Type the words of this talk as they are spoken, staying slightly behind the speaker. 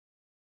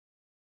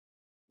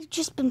I've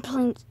just been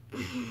playing.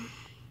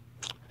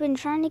 Been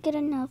trying to get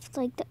enough,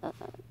 like,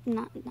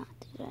 not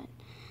that.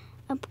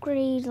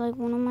 Upgrade, like,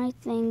 one of my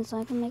things so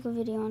I can make a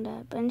video on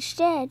that. But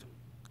instead,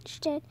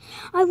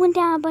 I went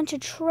down a bunch of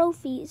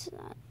trophies.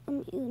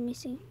 Let me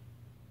see.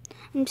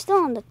 I'm still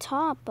on the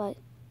top, but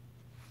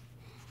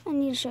I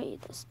need to show you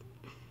this.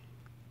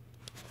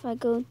 If I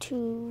go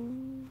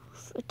to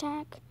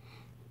attack,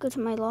 go to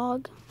my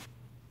log.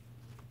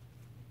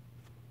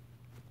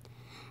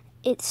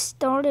 It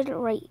started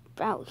right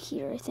out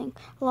here, I think.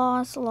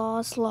 Loss,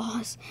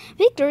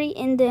 victory,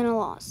 and then a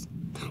loss.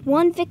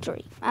 One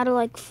victory out of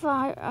like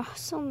 5.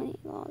 So many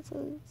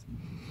losses.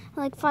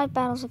 Like 5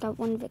 battles, I got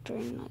 1 victory.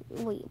 And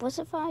wait, was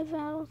it 5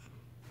 battles?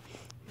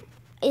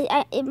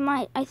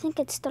 I think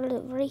it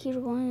started right here.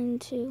 1,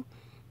 2,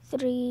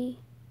 3,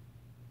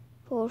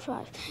 4,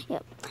 5.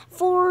 Yep,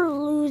 4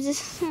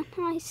 loses.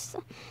 Nice.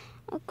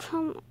 Oh,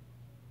 come on.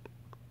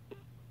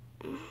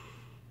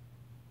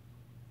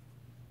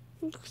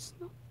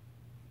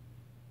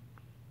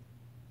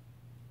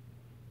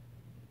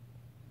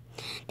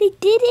 They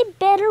did it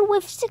better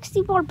with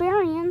 60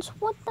 barbarians.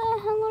 What the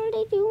hell are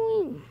they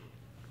doing?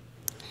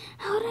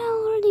 How the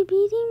hell are they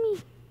beating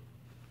me?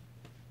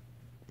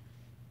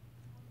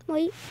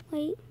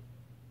 Wait.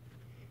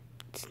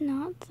 It's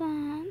not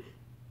that.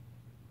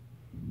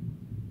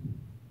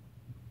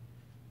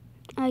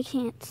 I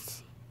can't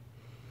see.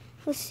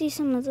 Let's see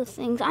some of the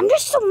things. I'm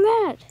just so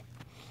mad.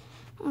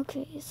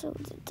 Okay, so,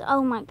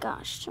 oh my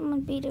gosh,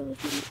 someone beat it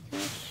with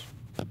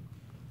me.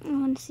 I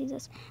want to see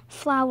this.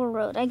 Flower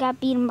Road. I got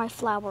beaten by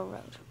Flower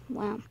Road.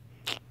 Wow.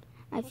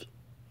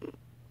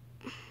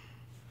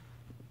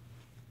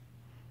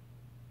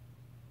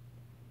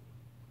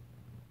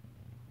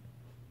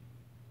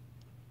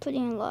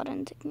 Putting a lot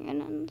into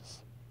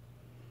cannons.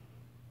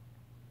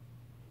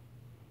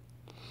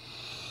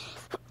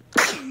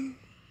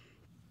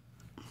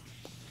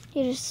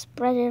 You just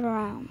spread it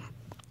around.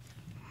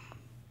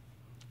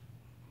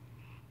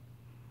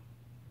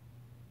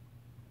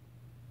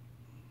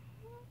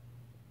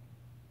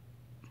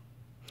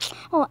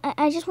 Oh,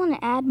 I just want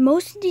to add,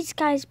 most of these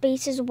guys'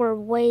 bases were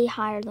way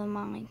higher than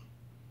mine.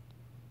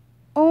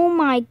 Oh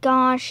my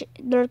gosh,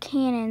 their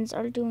cannons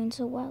are doing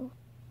so well.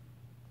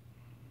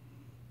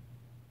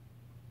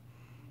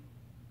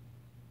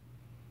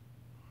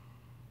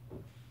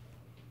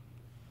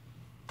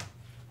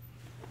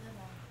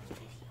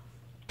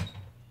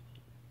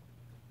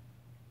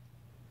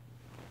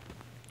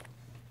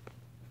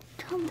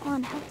 Come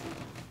on, how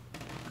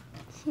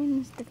did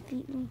cannons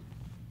defeat me?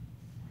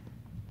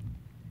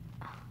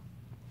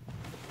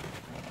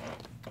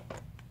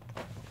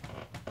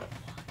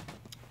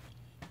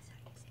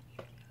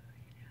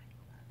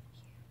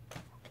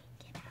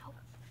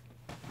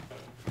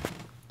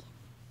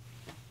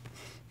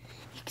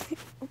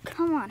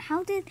 Come on,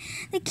 how did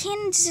the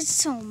cannons did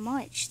so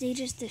much? They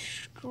just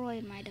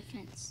destroyed my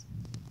defense.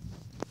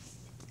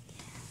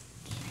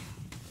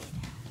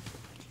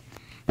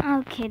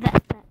 Okay,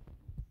 that's that.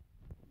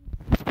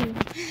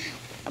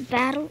 A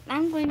battle.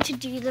 I'm going to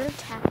do their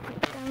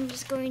tactic. I'm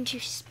just going to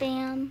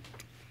spam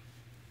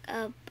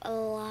up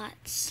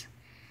lots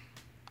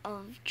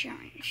of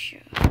giant show.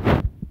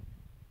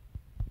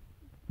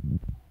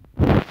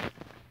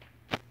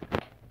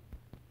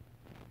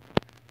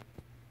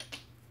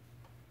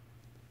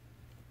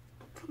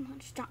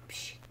 Stop.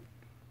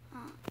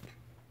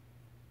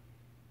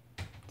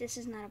 This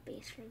is not a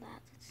base for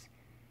that.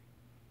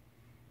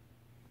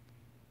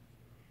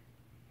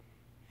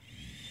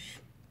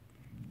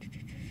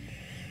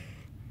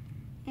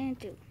 And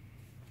 2.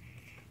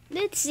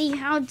 Let's see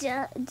how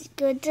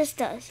good this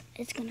does.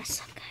 It's gonna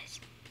suck,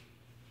 guys.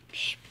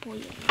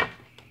 Spoiler.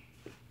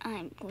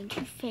 I'm going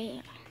to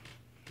fail.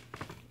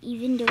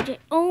 Even though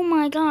oh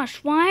my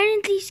gosh, why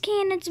aren't these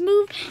cannons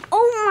move?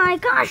 Oh my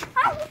gosh,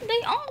 how are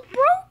they all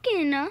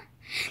broken?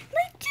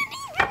 They didn't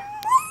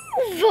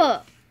even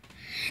move.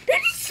 They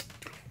just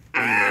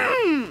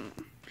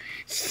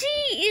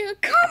see,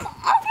 come on.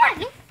 How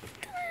did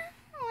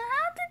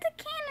the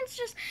cannons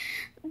just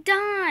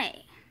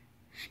die?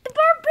 The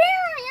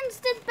barbarians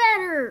did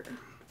better.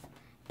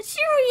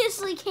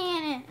 Seriously,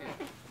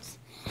 cannons.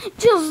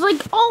 Just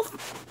like all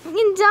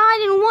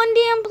died in one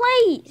damn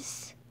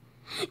place.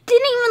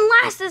 Didn't even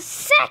last a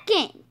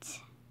second.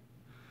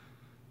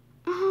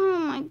 Oh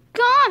my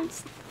god.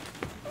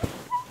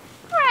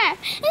 Crap.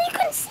 And you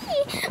can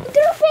see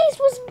their base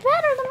was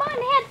better than mine.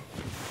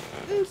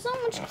 It had so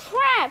much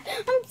crap.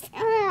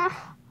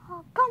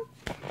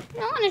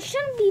 Come on, it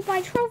shouldn't be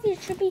by trophies.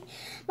 It should be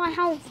by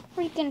how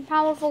freaking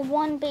powerful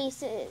one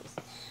base is.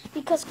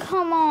 Because,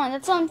 come on,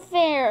 that's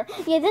unfair.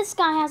 Yeah, this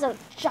guy has a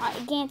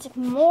gigantic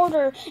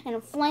mortar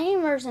and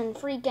flamers and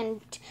freaking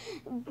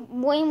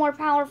way more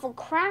powerful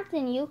crap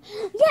than you.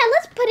 Yeah,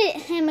 let's put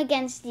him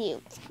against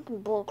you.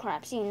 Bull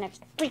crap. See you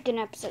next freaking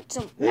episode.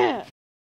 So,